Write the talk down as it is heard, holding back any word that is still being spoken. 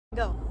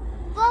Go.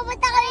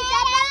 Pupunta kami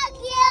sa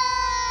Baguio!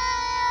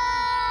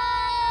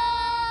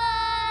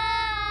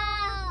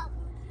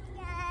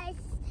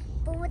 Guys,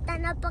 pumunta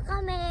na pa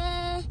kami.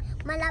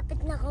 Malapit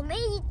na kami.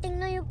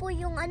 Tingnan niyo po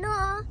yung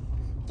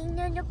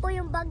tingnan niyo po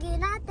yung Baguio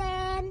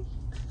natin.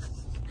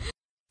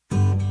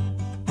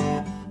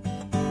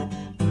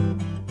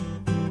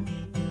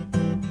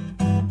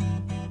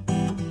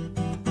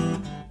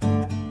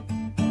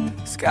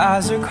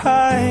 Skies are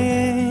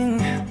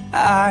crying,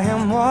 I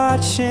am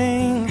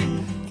watching,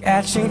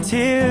 catching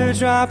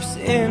teardrops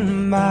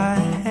in my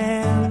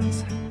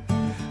hands.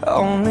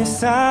 Only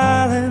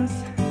silence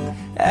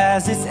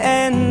as it's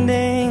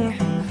ending,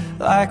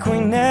 like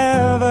we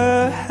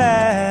never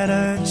had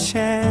a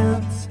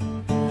chance.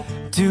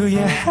 Do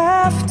you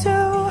have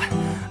to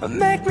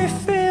make me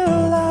feel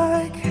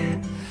like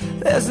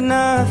there's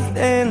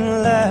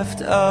nothing left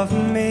of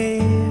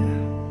me?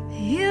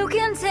 You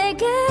can take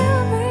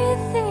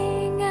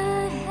everything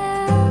I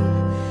have,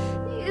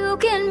 you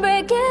can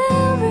break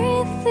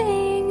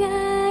everything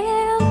I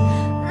am,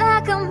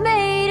 like I'm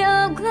made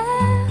of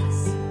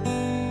glass,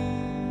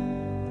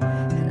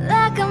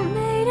 like I'm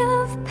made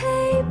of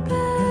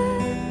paper.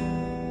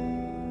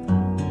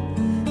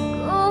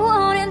 Go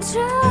on and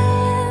try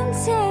and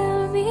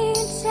tear me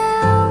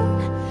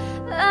down,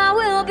 I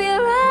will be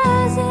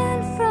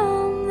rising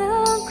from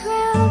the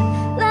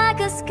ground like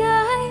a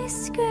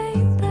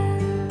skyscraper,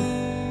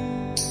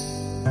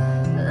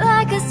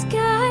 like a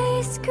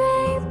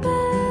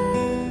skyscraper.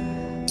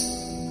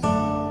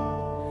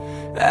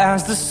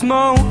 As the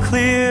smoke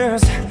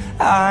clears,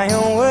 I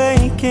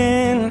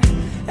awaken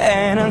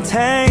and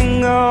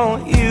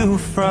untangle you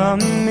from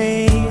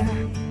me.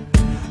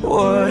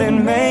 Would it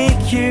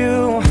make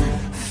you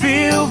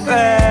feel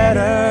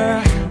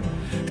better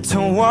to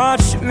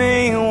watch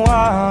me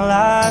while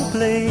I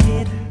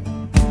bleed?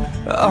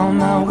 All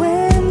my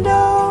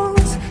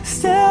windows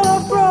still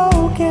are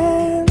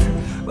broken,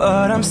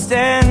 but I'm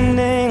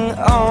standing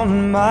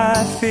on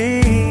my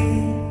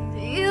feet.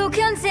 You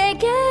can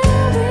take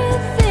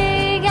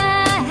everything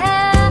I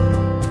have,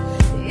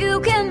 you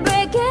can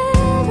break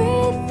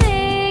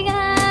everything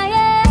I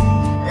am,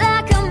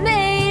 like I'm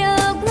made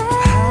of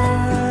glass,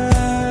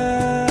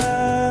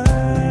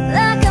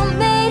 like I'm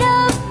made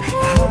of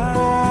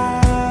paper.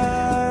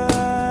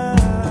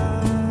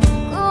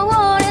 Go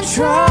on and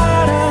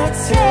try to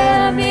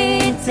tear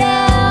me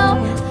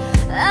down,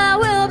 I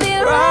will be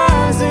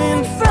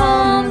rising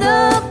from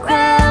the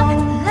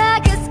ground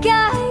like a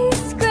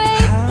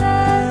skyscraper,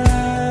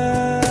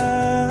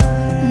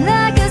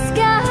 like a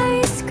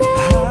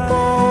skyscraper.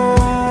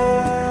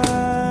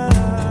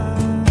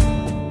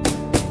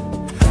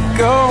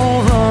 Go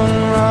run,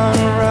 run,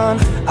 run,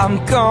 I'm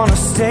gonna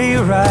stay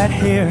right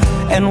here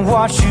and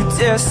watch you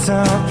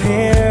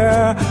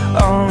disappear.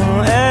 Oh,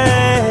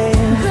 hey.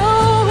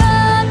 Go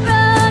run,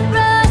 run,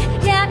 run,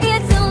 yeah,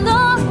 it's a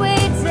long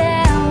way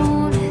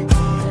down,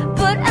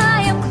 but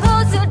I am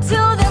closer to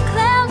the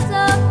clouds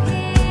up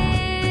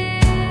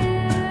here.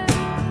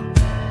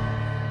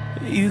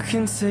 You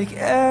can take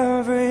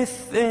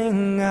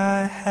everything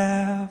I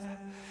have,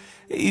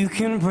 you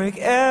can break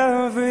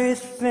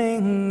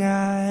everything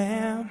I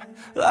am,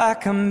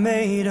 like I'm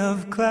made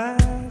of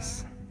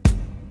glass,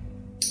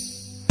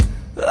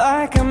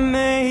 like I'm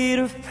made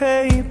of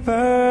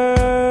paper.